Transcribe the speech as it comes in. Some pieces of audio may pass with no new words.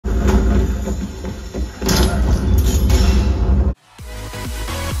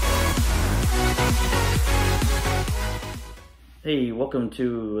welcome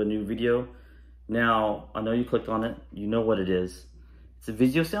to a new video. Now, I know you clicked on it, you know what it is. It's a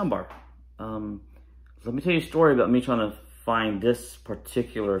Vizio soundbar. Let me tell you a story about me trying to find this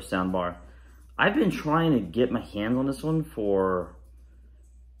particular soundbar. I've been trying to get my hands on this one for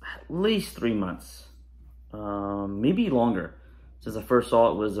at least 3 months, maybe longer, since I first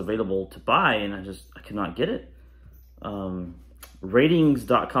saw it was available to buy, and I could not get it.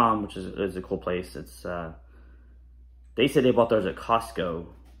 Ratings.com, which is a cool place. It's they said they bought theirs at Costco.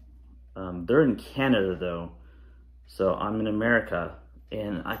 They're in Canada though, so I'm in America,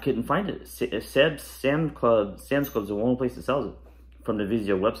 and I couldn't find it. It said Sam's Club's the only place that sells it from the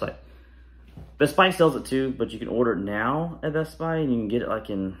Vizio website. Best Buy sells it too, but you can order it now at Best Buy, and you can get it like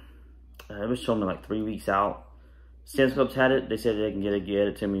in, it was showing me like 3 weeks out. Sam's Club's had it. They said they can get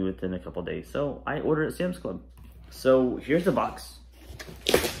it to me within a couple days. So I ordered it at Sam's Club. So here's the box.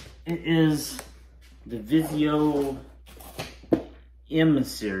 It is the Vizio M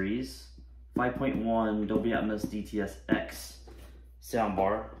series 5.1 Dolby Atmos DTS-X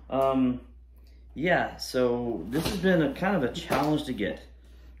soundbar. Yeah, so this has been a kind of a challenge to get.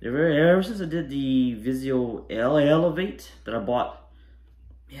 Ever since I did the Vizio Elevate that I bought,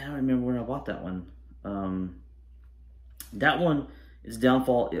 man, I don't remember when I bought that one. That one, its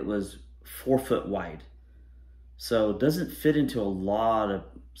downfall, it was 4 foot wide. So it doesn't fit into a lot of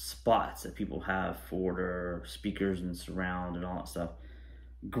spots that people have for their speakers and surround and all that stuff.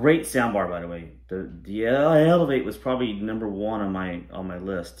 Great soundbar, by the way. The Elevate was probably #1 on my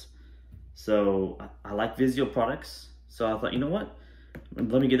list. So I like Vizio products. So I thought, you know what?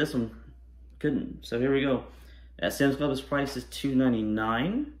 Let me get this one. Couldn't. So here we go. At Sam's Club, its price is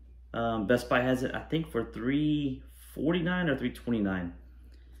 $2.99. Best Buy has it, I think, for $3.49 or $3.29.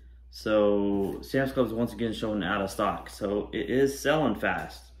 So Sam's Club is once again showing out of stock. So it is selling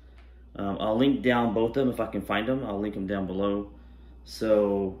fast. I'll link down both of them if I can find them. I'll link them down below.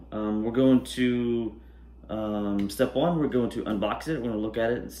 So we're going to step one. We're going to unbox it. We're going to look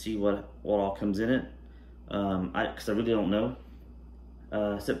at it and see what all comes in it. Because I really don't know.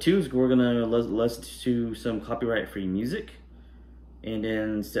 Step two is we're going to listen to some copyright-free music. And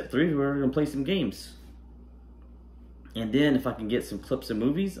then step three, we're going to play some games. And then if I can get some clips of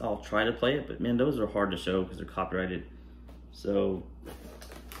movies, I'll try to play it. But man, those are hard to show because they're copyrighted. So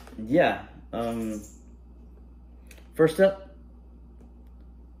yeah. First step,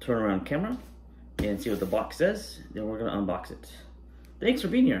 turn around camera and see what the box says. Then we're going to unbox it. Thanks for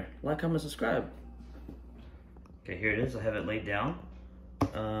being here. Like, comment, subscribe. Okay, here it is. I have it laid down.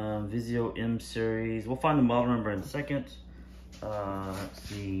 Vizio M series. We'll find the model number in a second. Let's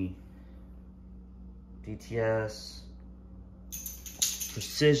see. DTS.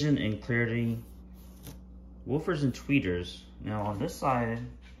 Precision and clarity. Woofers and tweeters. Now on this side,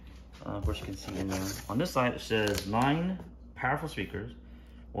 of course you can see in there. On this side it says 9 powerful speakers,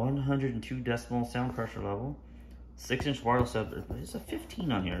 102 decibel sound pressure level, 6-inch wireless up. There's a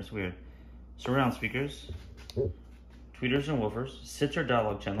 15 on here. It's weird. Surround speakers, tweeters and woofers, Citra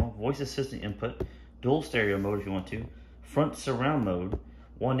dialogue channel, voice assistant input, dual stereo mode if you want to, front surround mode,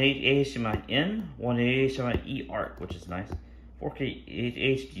 1.8 HDMI in, 1.8 HDMI e-arc, which is nice. 4K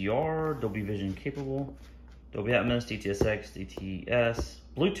HDR, Dolby Vision capable, Dolby Atmos, DTS-X, DTS,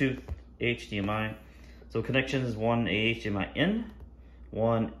 Bluetooth, HDMI. So connections is 1 HDMI in,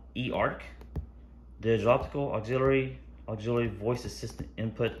 1 e-arc, digital optical, auxiliary voice assistant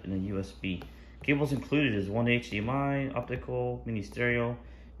input, and a USB. Cables included is 1 HDMI, optical, mini stereo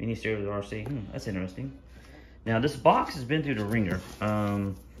with RC. That's interesting. Now this box has been through the ringer.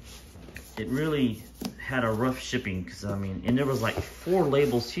 It really had a rough shipping because and there was like 4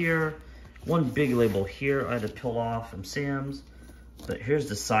 labels here, 1 big label here I had to peel off from Sam's. But here's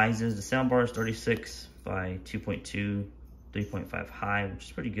the sizes. The soundbar is 36 by 2.2, 3.5 high, which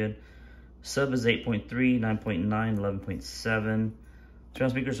is pretty good. Sub is 8.3, 9.9, 11.7.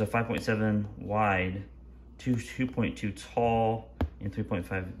 Surround speakers are 5.7 wide, 2.2 tall, and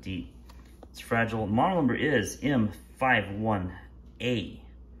 3.5 deep. It's fragile. Model number is M51a.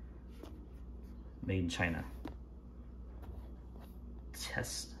 Made in China.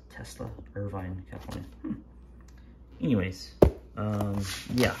 Tesla, Irvine, California. Anyways,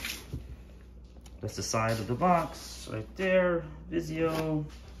 yeah. That's the side of the box right there. Vizio.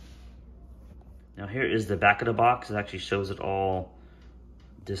 Now here is the back of the box. It actually shows it all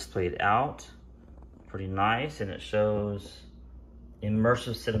displayed out. Pretty nice, and it shows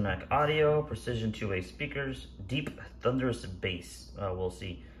immersive cinematic audio, precision 2-way speakers, deep thunderous bass. We'll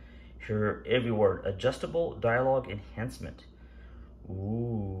see. Hear every word. Adjustable dialogue enhancement.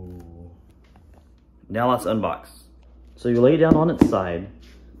 Ooh. Now let's unbox. So you lay down on its side,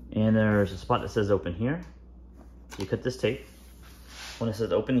 and there's a spot that says open here. So you cut this tape, when it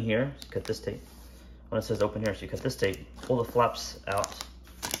says open here, so cut this tape. When it says open here, so you cut this tape, pull the flaps out,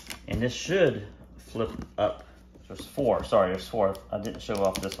 and this should flip up. There's 4, sorry, there's 4. I didn't show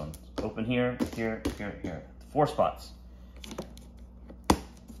off this one. Open here, here, here, here. 4 spots.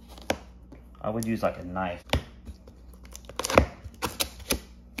 I would use like a knife.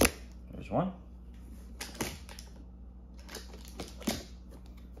 There's 1.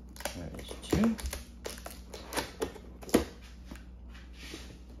 There's 2.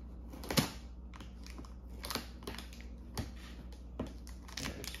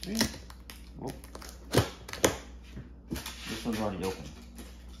 There's 3. Whoop. This one's already open.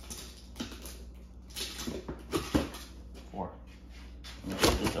 4. And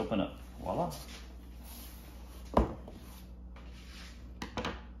just open up. Voila.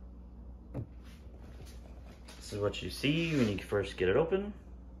 This is what you see when you first get it open.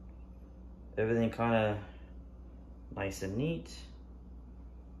 Everything kind of nice and neat.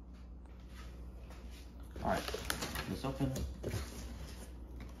 All right, this open.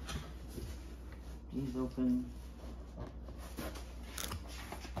 These open.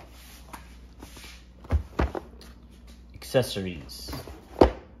 Accessories.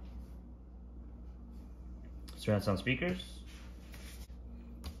 Surround sound speakers.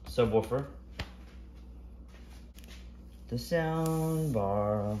 Subwoofer. The sound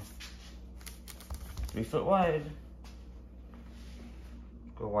bar. 3 foot wide.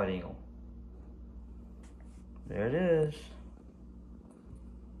 Go wide angle. There it is.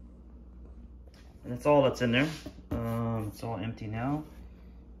 And that's all that's in there. It's all empty now.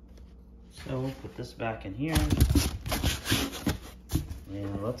 So we'll put this back in here.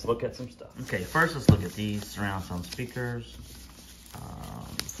 And let's look at some stuff. Okay, first let's look at these surround sound speakers.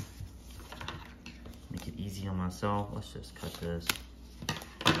 Make it easy on myself. Let's just cut this. You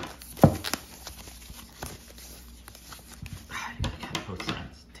gotta cut both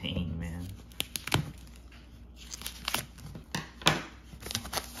sides. Dang, man. There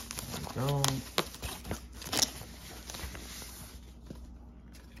we go.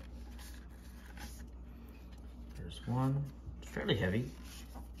 There's one. It's fairly heavy.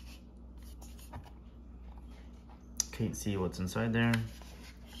 Can't see what's inside there.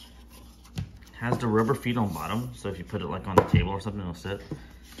 Has the rubber feet on bottom, so if you put it like on the table or something, it'll sit.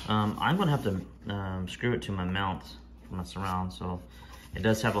 I'm gonna have to screw it to my mount for my surround, so it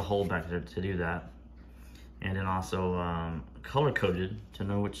does have a hole back there to do that. And then also color coded to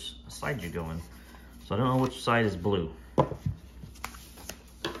know which side you're going. So I don't know which side is blue. I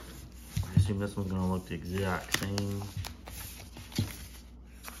assume this one's gonna look the exact same.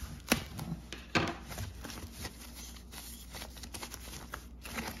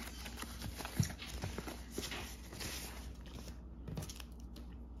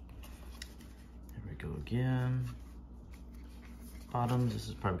 Again, bottoms, this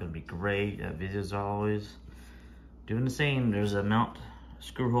is probably going to be great. Vizios are always doing the same. There's a mount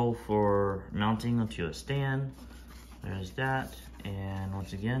screw hole for mounting onto a stand. There's that, and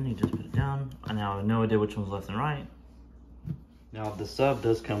once again, you just put it down. I now have no idea which one's left and right. Now the sub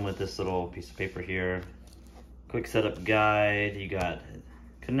does come with this little piece of paper here. Quick setup guide. You got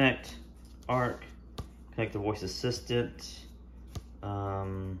connect, ARC, connect the voice assistant,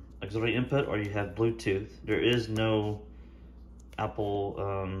 auxiliary input, or you have Bluetooth. There is no Apple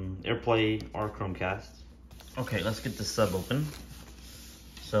AirPlay or Chromecast. Okay, let's get the sub open.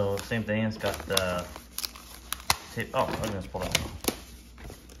 So same thing, it's got the tape. Oh, I'm gonna pull that one.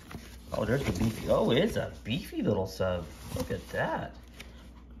 Oh, there's the beefy. Oh, it's a beefy little sub. Look at that.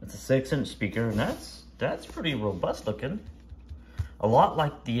 It's a 6-inch speaker, and that's pretty robust looking. A lot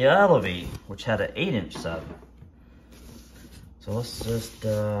like the Elevate, which had an 8-inch sub. So let's just,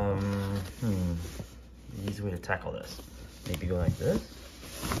 easy way to tackle this. Maybe go like this.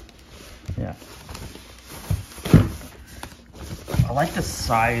 Yeah. I like the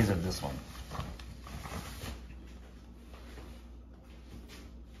size of this one.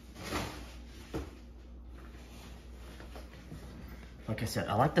 Like I said,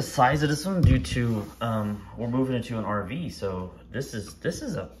 I like the size of this one due to, we're moving into an RV, so this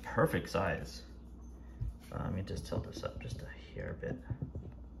is a perfect size. Let me just tilt this up just a hair bit.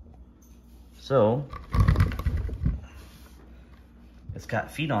 So it's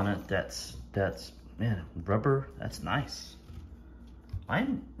got feet on it. That's man, rubber. That's nice.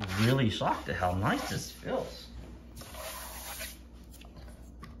 I'm really shocked at how nice this feels.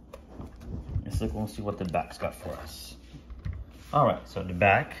 Let's look. We'll see what the back's got for us. All right. So the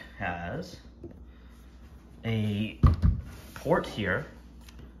back has a port here.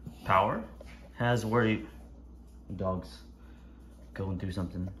 Power has where you. Dog's going through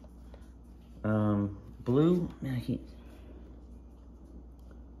something. Blue, man, I can't.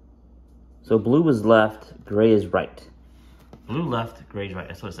 So blue is left, gray is right. Blue left, gray is right.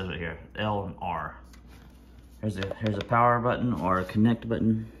 That's what it says right here. L and R. Here's a power button or a connect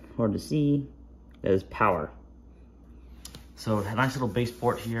button. Hard to see. That is power. So a nice little base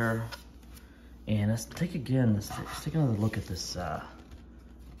port here. And let's take another look at this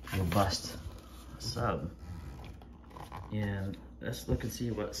robust sub. And let's look and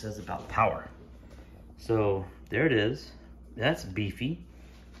see what it says about power. So there it is. That's beefy.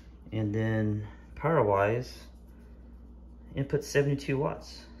 And then power wise, input 72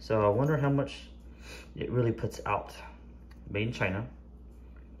 watts. So I wonder how much it really puts out. Made in China.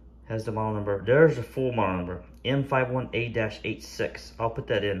 Has the model number. There's the full model number. M51a-H6. I'll put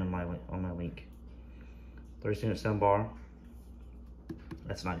that in on my link. 30-unit sound bar.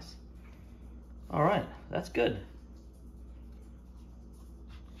 That's nice. All right, that's good.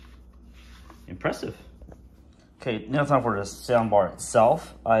 Impressive. Okay, now it's time for the sound bar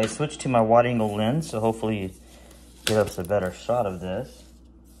itself. I switched to my wide angle lens, so hopefully you get us a better shot of this.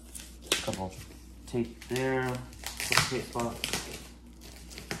 A couple tape there, tape spot.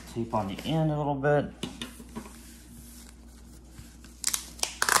 Tape on the end a little bit.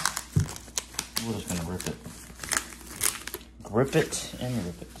 We're just gonna rip it. Grip it and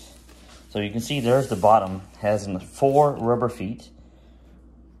rip it. So you can see there's the bottom. Has 4 rubber feet.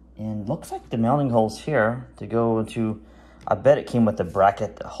 And looks like the mounting holes here to go into, I bet it came with a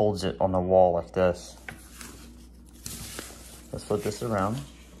bracket that holds it on the wall like this. Let's flip this around.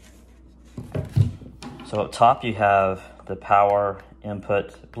 So up top you have the power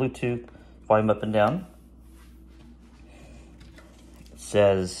input, Bluetooth, volume up and down. It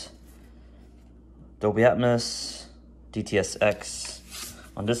says Dolby Atmos, DTS:X.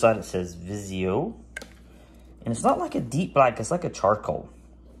 On this side it says Vizio. And it's not like a deep black, it's like a charcoal.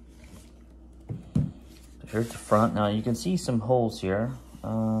 Here's the front. Now you can see some holes here.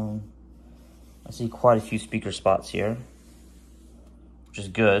 I see quite a few speaker spots here, which is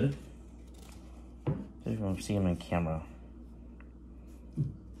good. See if you can see them in camera.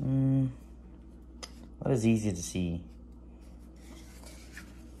 That is easy to see.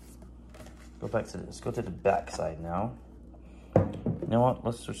 Let's go to the back side now. You know what?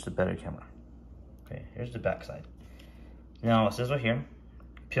 Let's switch to better camera. Okay, here's the back side. Now it says right here,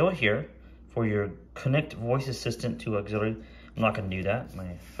 peel here for your connect voice assistant to auxiliary. I'm not gonna do that.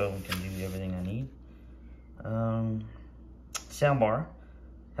 My phone can do everything I need. Soundbar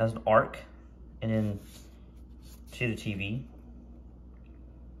has an arc and then to the TV,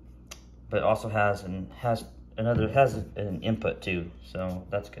 but also has an input too. So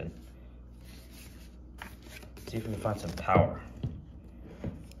that's good. See if we can find some power.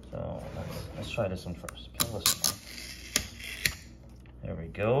 So let's try this one first. Peel this one. There we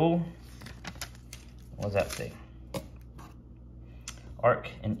go. What does that say? Arc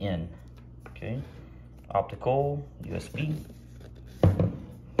and in. Okay. Optical, USB.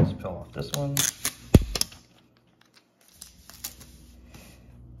 Let's peel off this one.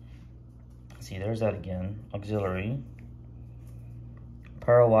 See, there's that again. Auxiliary.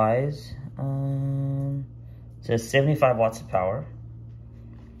 Power wise, it says 75 watts of power.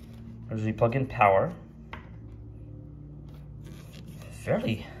 There's the plug-in power.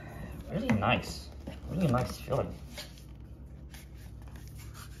 Really nice. Really nice feeling.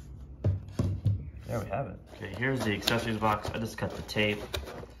 There we have it. Okay, here's the accessories box. I just cut the tape.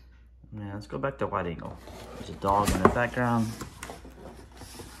 Now let's go back to wide angle. There's a dog in the background.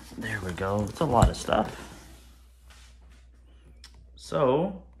 There we go. It's a lot of stuff.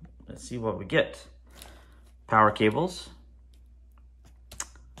 So let's see what we get. Power cables.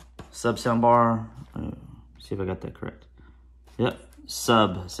 Sub soundbar. See if I got that correct. Yep,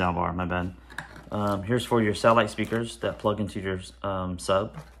 sub soundbar, my bad. Here's for your satellite speakers that plug into your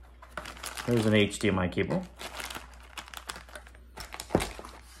sub. Here's an HDMI cable.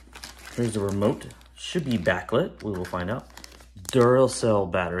 Here's the remote. Should be backlit. We will find out.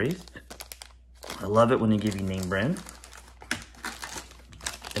 Duracell batteries. I love it when they give you name brand.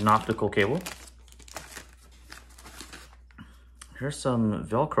 An optical cable. Here's some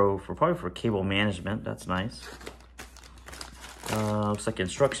Velcro probably for cable management. That's nice. Looks like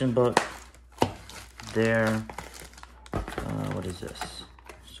instruction book. There. What is this?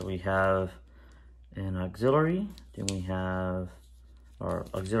 So we have an auxiliary. Then we have our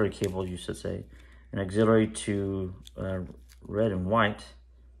auxiliary cable, you should say. An auxiliary to red and white.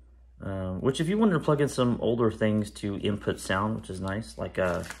 Which if you wanted to plug in some older things to input sound, which is nice, like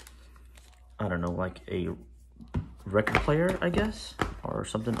a, I don't know, like a record player, I guess, or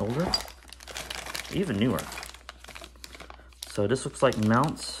something older, even newer. So this looks like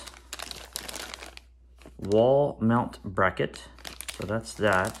mounts, wall mount bracket. So that's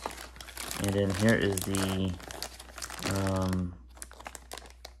that. And then here is the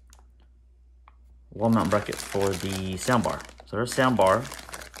wall mount bracket for the soundbar. So there's soundbar.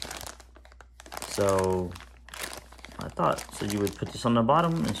 So I thought, so you would put this on the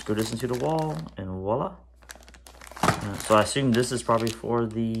bottom and screw this into the wall, and voila. So I assume this is probably for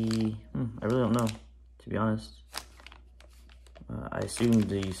the, I really don't know, to be honest. I assume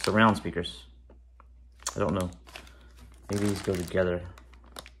the surround speakers. I don't know. Maybe these go together.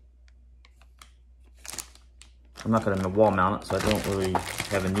 I'm not gonna wall mount it, so I don't really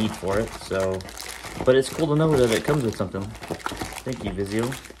have a need for it. So, but it's cool to know that it comes with something. Thank you,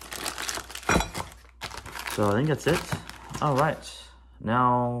 Vizio. So I think that's it. All right,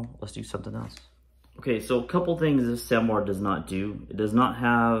 now let's do something else. Okay, so a couple things this soundbar does not do. It does not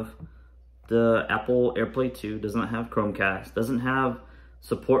have the Apple AirPlay 2, does not have Chromecast, doesn't have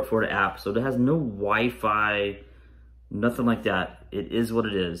support for the app, so it has no Wi-Fi, nothing like that. It is what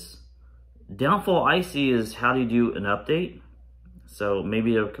it is. Downfall I see is how do you do an update? So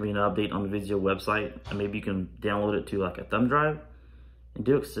maybe there could be an update on the Vizio website, and maybe you can download it to like a thumb drive and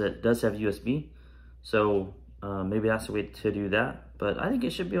do it, because it does have USB. So maybe that's the way to do that, but I think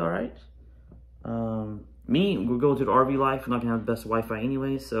it should be all right. We're going to the RV life. We're not gonna have the best Wi-Fi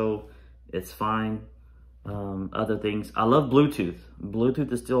anyway, so it's fine. Other things, I love Bluetooth.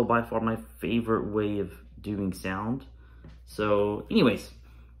 Bluetooth is still by far my favorite way of doing sound. So anyways,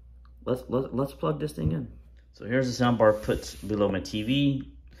 let's plug this thing in. So here's the soundbar put below my TV.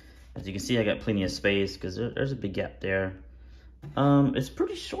 As you can see, I got plenty of space because there's a big gap there. It's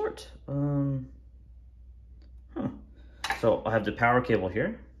pretty short. So I have the power cable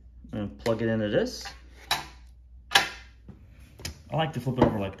here, and plug it into this. I like to flip it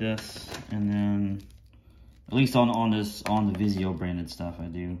over like this, and then at least on the Vizio branded stuff I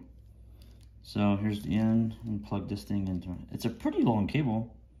do. So here's the end, and plug this thing into it. It's a pretty long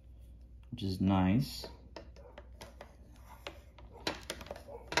cable, which is nice.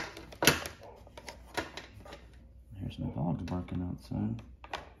 Here's my dog barking outside.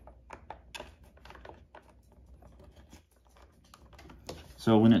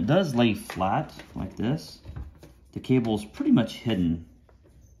 So when it does lay flat like this, the cable is pretty much hidden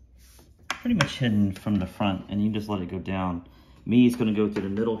from the front, and you just let it go down. It's gonna go to the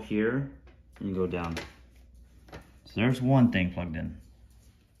middle here and go down. So there's one thing plugged in.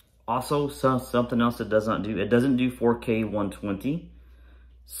 Also, something else it does not do, it doesn't do 4K 120.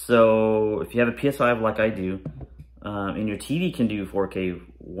 So if you have a PS5 like I do, and your TV can do 4K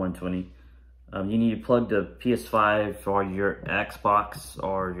 120, you need to plug the PS5 or your Xbox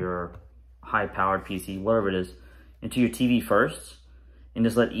or your high-powered PC, whatever it is, into your TV first, and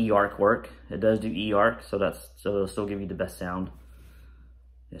just let eARC work. It does do eARC, so it'll still give you the best sound.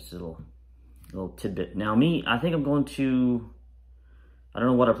 Just a little tidbit. Now I think I'm going to, I don't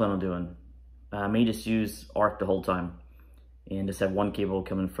know what I plan on doing. I may just use ARC the whole time, and just have one cable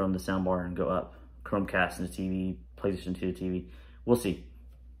coming from the soundbar and go up. Chromecast in the TV, PlayStation 2 TV. We'll see.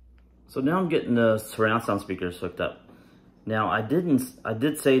 So now I'm getting the surround sound speakers hooked up. Now I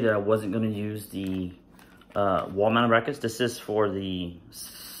did say that I wasn't going to use the wall mounted brackets. This is for the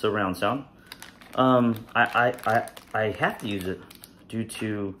surround sound. I have to use it due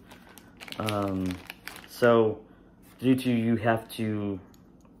to you have to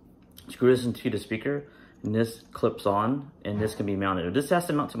screw this into the speaker, and this clips on, and this can be mounted. This has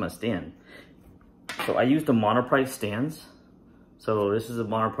to mount to my stand. So I use the monoprice stands. So this is a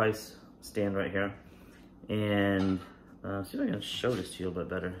monoprice stand right here, and see if I can show this to you a little bit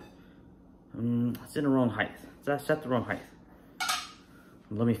better. It's in the wrong height. That's set the wrong height.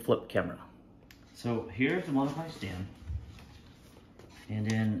 Let me flip camera. So here's the monoprice stand, and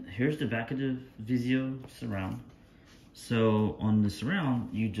then here's the back of the Vizio surround. So on the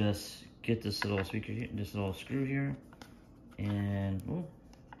surround, you just get this little speaker here, this little screw here, and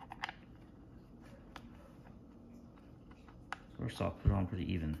first off, put it on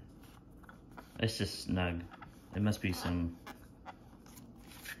pretty even. It's just snug. There must be some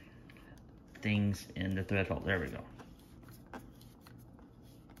things in the thread hole. There we go.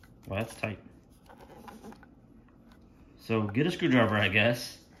 Well, that's tight. So get a screwdriver, I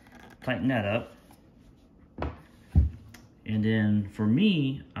guess. Tighten that up. And then for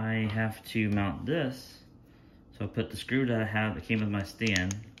me, I have to mount this. So I put the screw that I have that came with my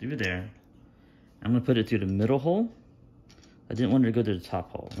stand through there. I'm gonna put it through the middle hole. I didn't want it to go through the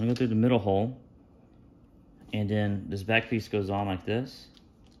top hole. I'm gonna go through the middle hole, and then this back piece goes on like this.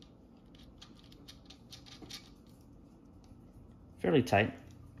 Fairly tight.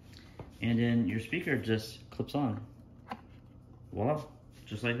 And then your speaker just clips on. Voila,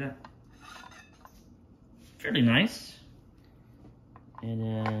 just like that. Fairly nice. And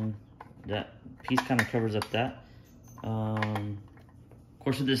then that piece kind of covers up that. Of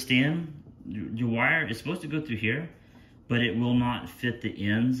course, with this stand, your wire is supposed to go through here, but it will not fit the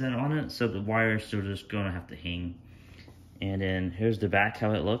ends that are on it, so the wire is still just gonna have to hang. And then here's the back,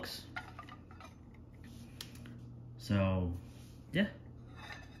 how it looks. So, yeah,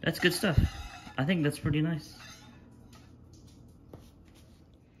 that's good stuff. I think that's pretty nice.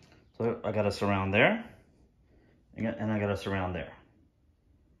 So I got a surround there, and I got a surround there.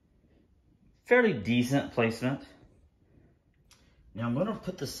 Fairly decent placement. Now I'm gonna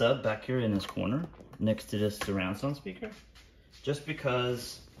put the sub back here in this corner next to this surround sound speaker, just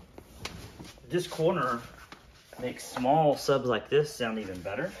because this corner makes small subs like this sound even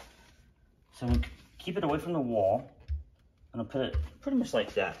better. So I'm gonna keep it away from the wall, and I'll put it pretty much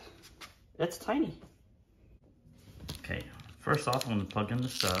like that. That's tiny. Okay, first off, I'm gonna plug in the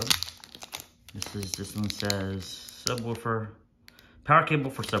sub. This one says subwoofer, power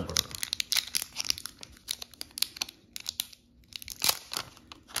cable for subwoofer.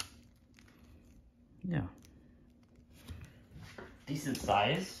 Yeah, decent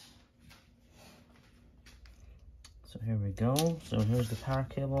size. So here we go. So here's the power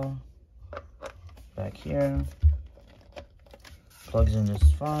cable back here. Plugs in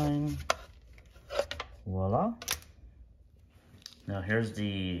just fine. Voila. Now here's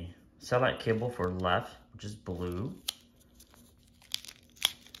the satellite cable for left, which is blue.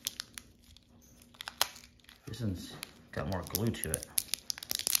 This one's got more glue to it.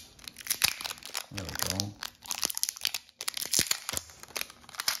 There we go.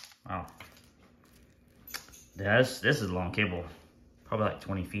 Wow. This is a long cable. Probably like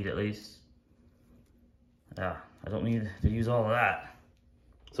 20 feet at least. Yeah, I don't need to use all of that.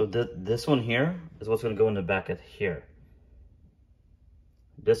 So this one here is what's gonna go in the back of here.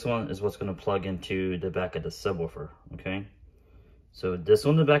 This one is what's gonna plug into the back of the subwoofer, okay? So this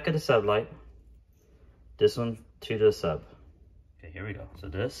one, the back of the sub light. This one to the sub. Okay, here we go. So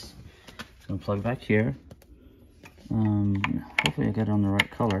this is gonna plug back here. Hopefully I got it on the right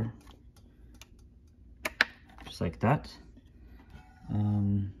color. Just like that.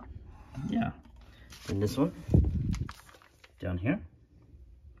 Yeah. And this one down here.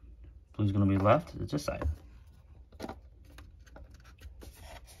 Blue's gonna be left. It's this side.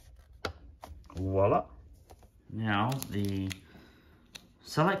 Voila. Now the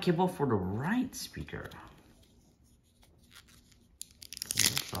satellite cable for the right speaker. Pull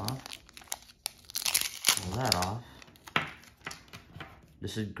this off. Pull that off.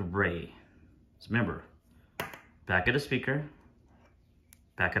 This is gray. So remember, back of the speaker,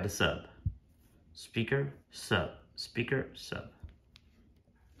 back of the sub. Speaker, sub. Speaker, sub.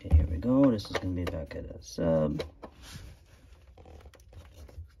 Okay, here we go. This is gonna be back of the sub.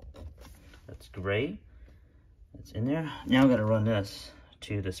 That's gray. That's in there. Now I gotta run this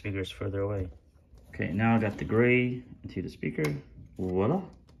to the speakers further away. Okay, now I got the gray into the speaker. Voila.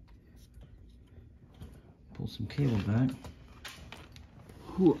 Pull some cable back.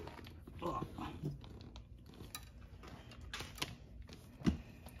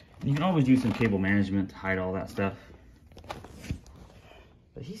 You can always do some cable management to hide all that stuff.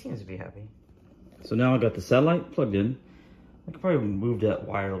 But he seems to be happy. So now I got the satellite plugged in. I could probably move that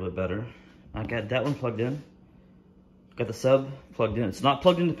wire a little bit better. I got that one plugged in. Got the sub plugged in. It's not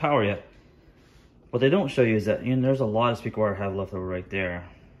plugged into power yet. What they don't show you is that, you know, there's a lot of speaker wire I have left over right there.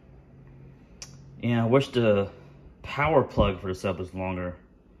 And I wish the power plug for the sub was longer.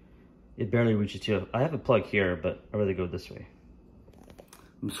 It barely reaches to. I have a plug here, but I'd rather go this way.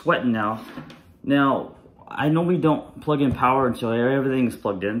 I'm sweating now. Now, I know we don't plug in power until everything's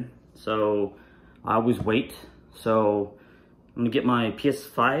plugged in. So I always wait. So I'm gonna get my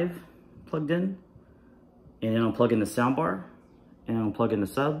PS5 plugged in, and then I'll plug in the soundbar, and I'll plug in the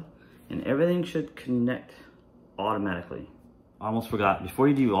sub, and everything should connect automatically. I almost forgot, before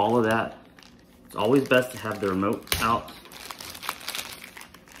you do all of that, it's always best to have the remote out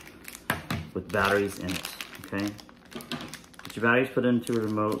with batteries in it, okay? Put your batteries put into a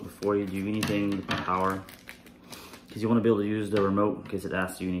remote before you do anything with the power, because you want to be able to use the remote in case it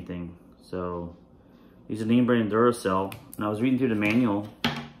asks you anything. So use a name brand Duracell, and I was reading through the manual.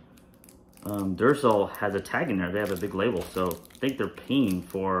 Duracell has a tag in there. They have a big label, so I think they're paying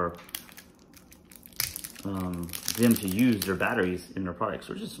for them to use their batteries in their products,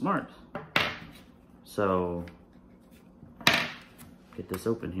 which is smart. So get this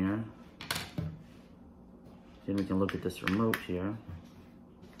open here. Then we can look at this remote here.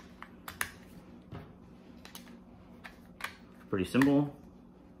 Pretty simple.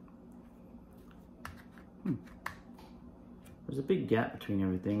 There's a big gap between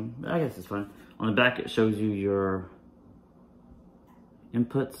everything, but I guess it's fine. On the back, it shows you your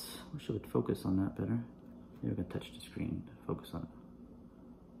inputs. I wish I would focus on that better. Maybe I can touch the screen to focus on it.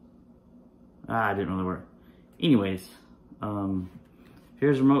 Ah, it didn't really work. Anyways,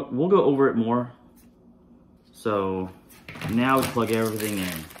 here's the remote. We'll go over it more. So now we plug everything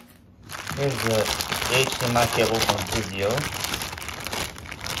in. Here's the HDMI cable from Vizio.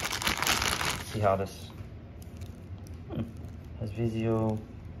 See how this has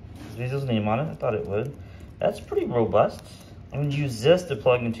Vizio's name on it. I thought it would. That's pretty robust. I'm going to use this to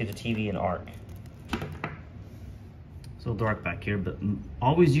plug into the TV and ARC. It's a little dark back here, but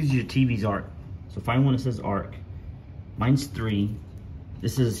always use your TV's ARC. So find one that says ARC. Mine's 3.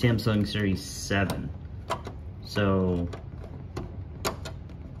 This is a Samsung Series 7. So, well,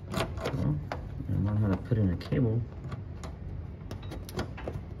 I don't know how to put in a cable.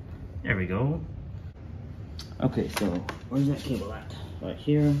 There we go. Okay, so where's that cable at? Right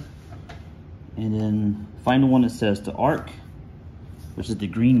here. And then find the one that says the ARC, which is the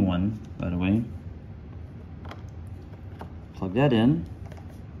green one, by the way. Plug that in.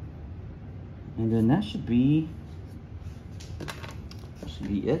 And then that should be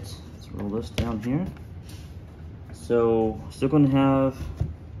it. Let's roll this down here. So, still going to have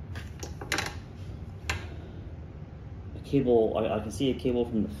a cable. I can see a cable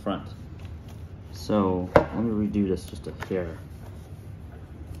from the front. So, let me redo this just a hair.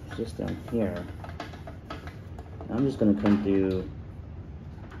 Just down here. I'm just going to come through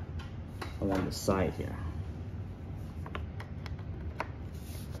along the side here.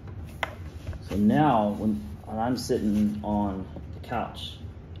 So now, when I'm sitting on the couch,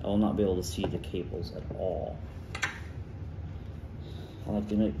 I will not be able to see the cables at all. I like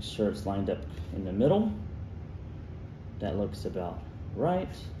to make sure it's lined up in the middle. That looks about right.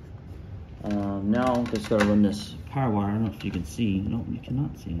 Now I'm just going to run this power wire. I don't know if you can see. No, you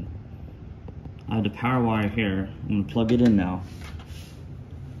cannot see. I have the power wire here. I'm going to plug it in now.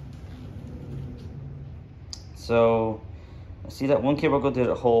 So I see that one cable go through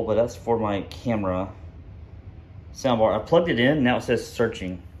the hole, but that's for my camera soundbar. I plugged it in. Now it says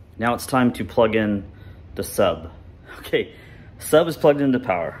searching. Now it's time to plug in the sub. Okay, sub is plugged into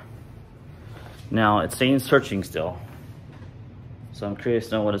power. Now it's saying searching still. So I'm curious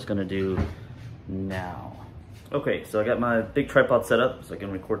to know what it's going to do now. Okay, so I got my big tripod set up so I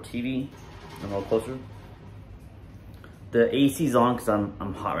can record TV. I'm a little closer. The AC's on because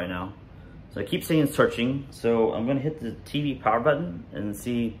I'm hot right now. So I keep saying searching. So I'm going to hit the TV power button and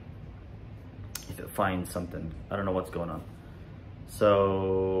see if it finds something. I don't know what's going on.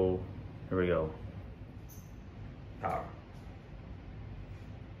 So here we go. Power.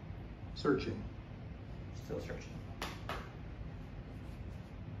 Searching. Still searching.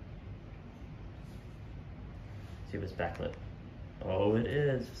 See if it's backlit. Oh, it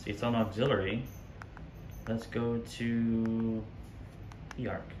is. See, it's on auxiliary. Let's go to the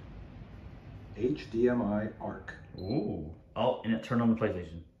ARC. HDMI ARC. Ooh. Oh, and it turned on the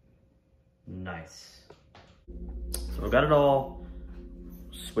PlayStation. Nice. So I got it all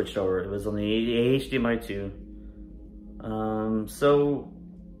switched over. It was on the HDMI 2. So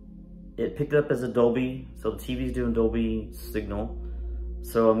it picked it up as a Dolby. So the TV's doing Dolby signal.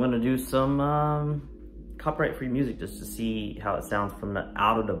 So I'm gonna do some copyright-free music just to see how it sounds from the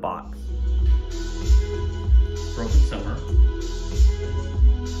out of the box. Broken Summer.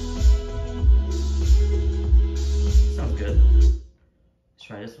 Sounds good. Let's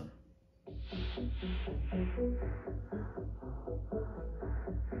try this one.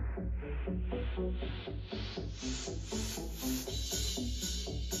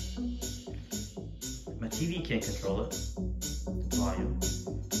 My TV can't control it. The volume.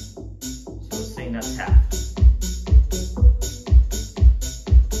 So it's saying that's half.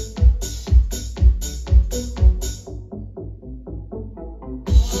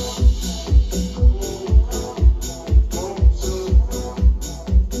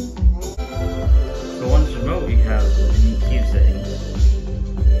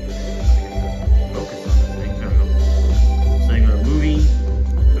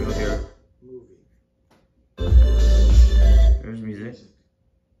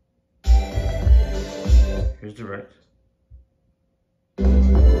 Here's direct. Wow.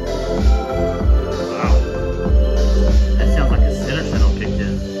 That sounds like a center channel kicked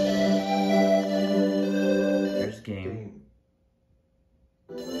in. Here's game.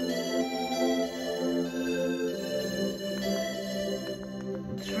 Let's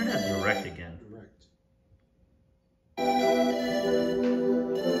try that direct again. Direct.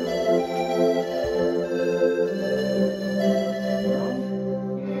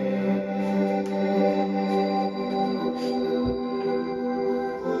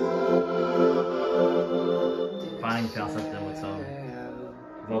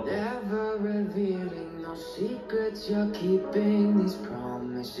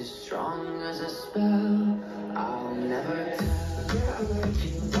 a spell I'll never tell. Yeah, I like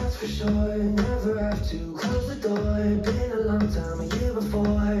you, that's for sure. Never have to close the door. Been a long time, a year before,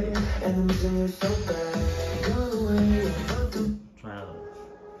 and I'm missing you so bad. Gone away, about to try another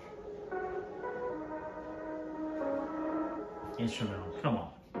instrumental. Come on.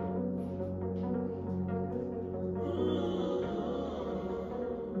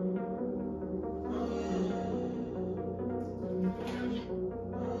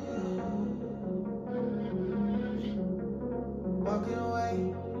 walking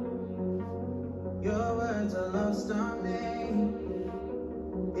away. Your words are lost on me.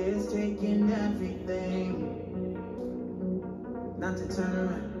 It's taking everything not to turn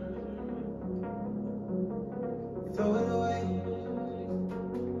around. Throw it away.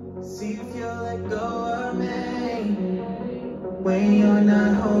 See if you'll let go of me when you're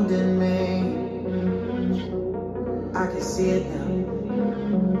not holding me. I can see it now.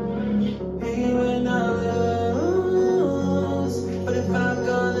 Maybe when I lose, but if I'm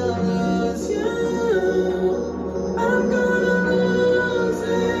gonna lose you, I'm gonna lose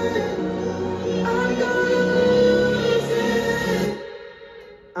it. I'm gonna lose it.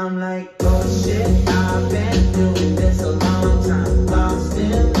 I'm like, oh shit, I've been doing this a long time. Lost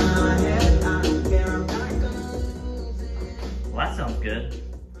in my head, I don't care, I'm not gonna lose it. Well, that sounds good.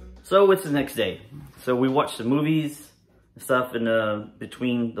 So it's the next day. So we watched the movies and stuff in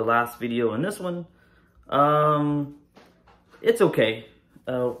between the last video and this one. It's okay.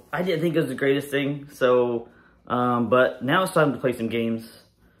 I didn't think it was the greatest thing. So, but now it's time to play some games.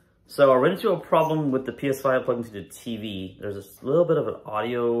 So I ran into a problem with the PS5 plugged into the TV. There's a little bit of an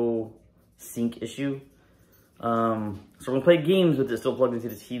audio sync issue. So we're gonna play games with it still plugged into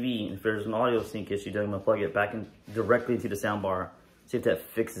the TV. And if there's an audio sync issue, then I'm gonna plug it back in directly into the soundbar. See if that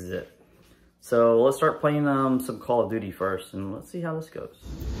fixes it. So let's start playing some Call of Duty first, and let's see how this goes.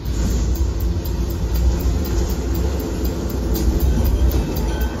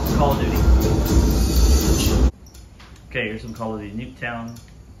 Call of Duty. Okay, here's some Call of Duty. Nuketown.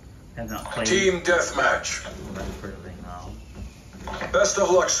 Have not played. Team deathmatch. Thing. Best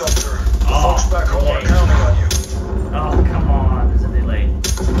of luck, Sumter. The Oh, folks back home are okay. counting on you. Oh, come on. There's a delay.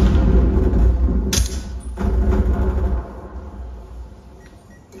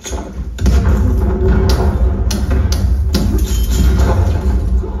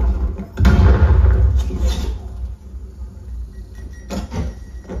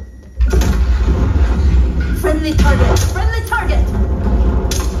 Friendly target! Friendly target!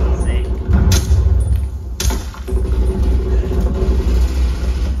 Let's see.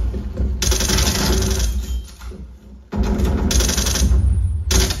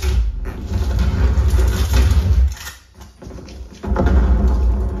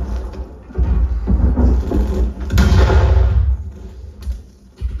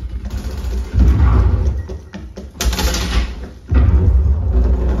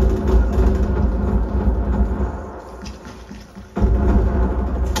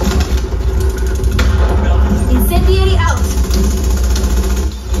 Incendiary out!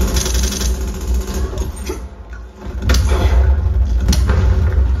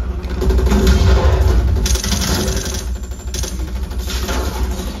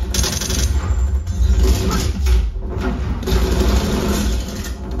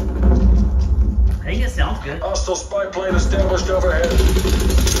 I think it sounds good. Hostile spy plane established overhead.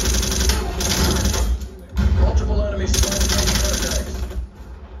 Multiple enemy spy plane contacts.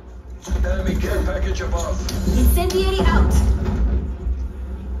 Enemy care package above. Incendiary out!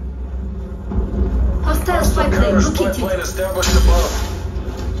 Hostile spy Hostile plane counter spy located. plane established above.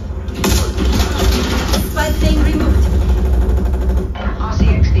 Spy plane removed.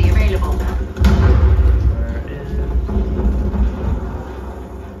 RCXD available. Where is...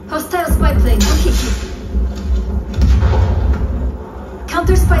 Hostile spy plane located.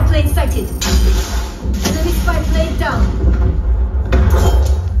 Counter spy plane sighted. Enemy spy plane down.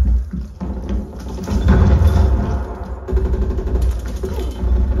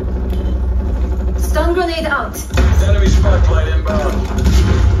 Stun grenade out. Enemy spy plane inbound.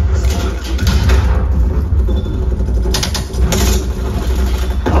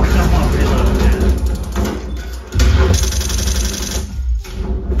 Oh, come on, reload, man.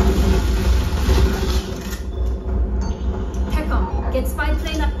 TACOM, get spy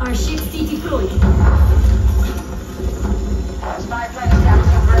plane RCXD deployed. Spy plane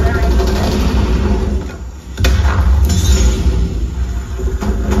established further in.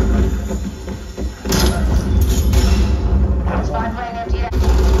 Spy plane empty.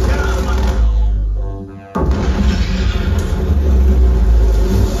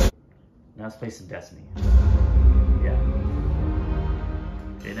 Now let's play some Destiny. Yeah.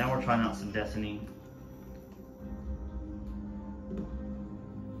 Okay, now we're trying out some Destiny.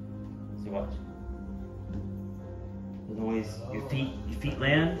 See, watch. There's always your feet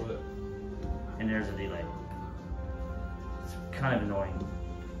land, and there's a delay. It's kind of annoying.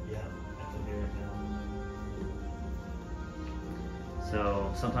 Yeah, I can hear it now.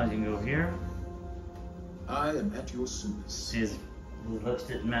 So sometimes you can go here. I am at your service. See his lips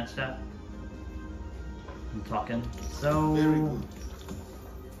didn't match that. I'm talking. So Very good.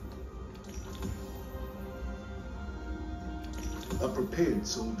 A prepared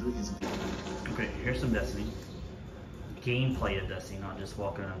soldier is. okay, here's some Destiny. Gameplay of Destiny, not just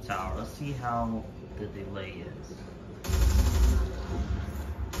walking around the tower. Let's see how the delay is.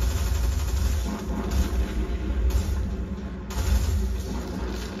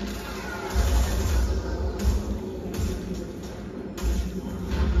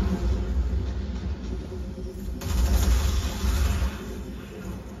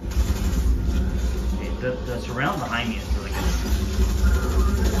 Okay, the surround behind me is really good.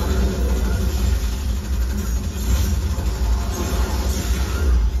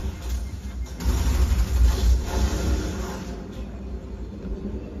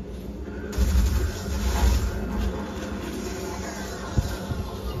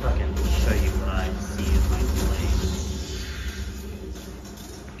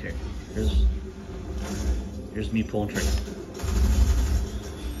 Here's me pulling trigger.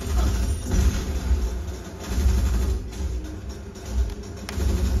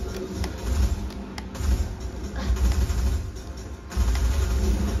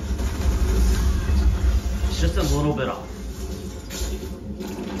 It's just a little bit off.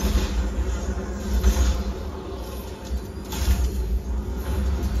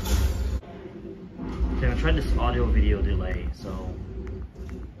 Okay, I tried this audio video delay, so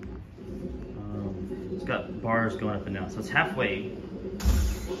it's got bars going up and down, so it's halfway.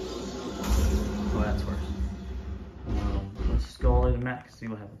 Oh, that's worse. Let's just go all the way to max, see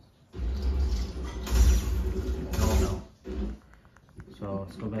what happens. Oh no. So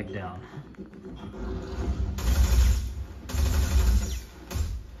let's go back down.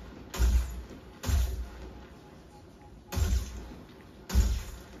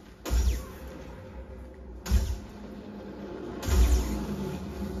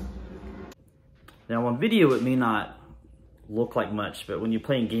 Now on video it may not look like much, but when you're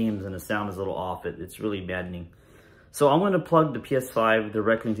playing games and the sound is a little off, it's really maddening. So I'm going to plug the PS5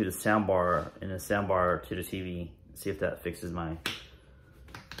 directly into the soundbar and the soundbar to the TV, see if that fixes my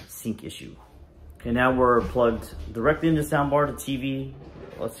sync issue. Okay, now we're plugged directly into the soundbar to TV.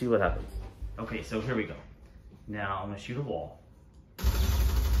 Let's see what happens. Okay, so here we go. Now I'm going to shoot a wall.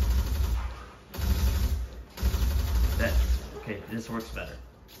 Okay, this works better.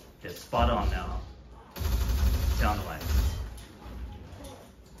 It's spot on now. Sound wise.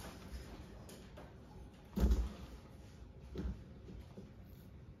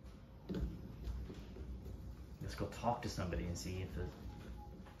 Let's go talk to somebody and see if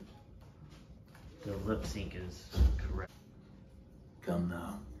the lip sync is correct. Come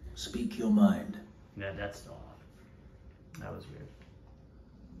now, speak your mind. Yeah, that's still off. That was weird.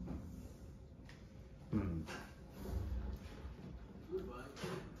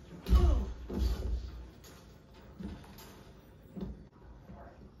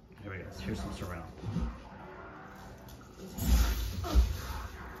 Here we go. Here's some surround.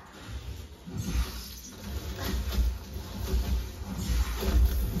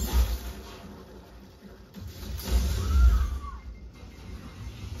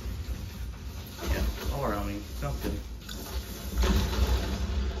 Yeah, all around me. Sounds good.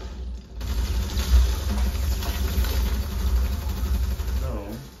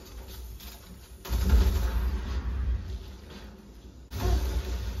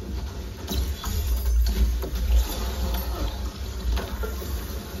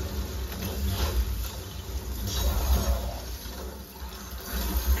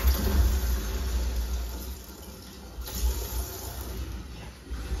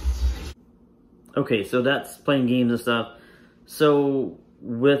 Okay, so that's playing games and stuff. So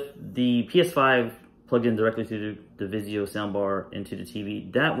with the PS5 plugged in directly to the Vizio soundbar into the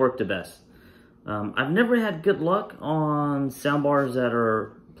TV, that worked the best. I've never had good luck on soundbars that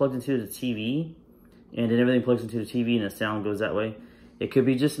are plugged into the TV and then everything plugs into the TV and the sound goes that way. It could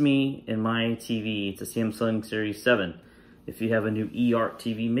be just me and my TV. It's a Samsung Series 7. If you have a new eARC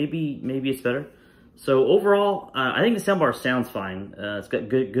TV, maybe it's better. So overall, I think the soundbar sounds fine. It's got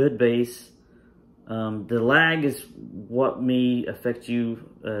good bass. The lag is what may affect you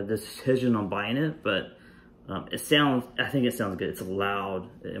the decision on buying it, but I think it sounds good. It's loud,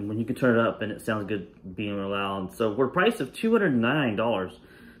 and when you can turn it up and it sounds good being loud. So we're priced of $209.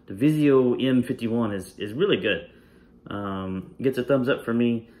 the Vizio M51 is really good. Gets a thumbs up for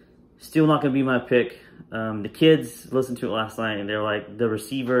me. Still not gonna be my pick. The kids listened to it last night and they're like, the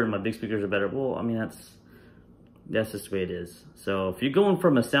receiver and my big speakers are better. Well, I mean, that's just the way it is. So if you're going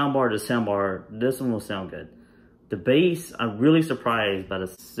from a soundbar to soundbar, this one will sound good. The bass, I'm really surprised that a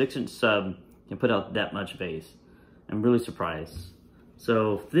 6-inch sub can put out that much bass. I'm really surprised.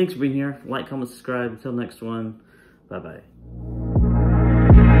 So thanks for being here. Like, comment, subscribe. Until next one, bye-bye.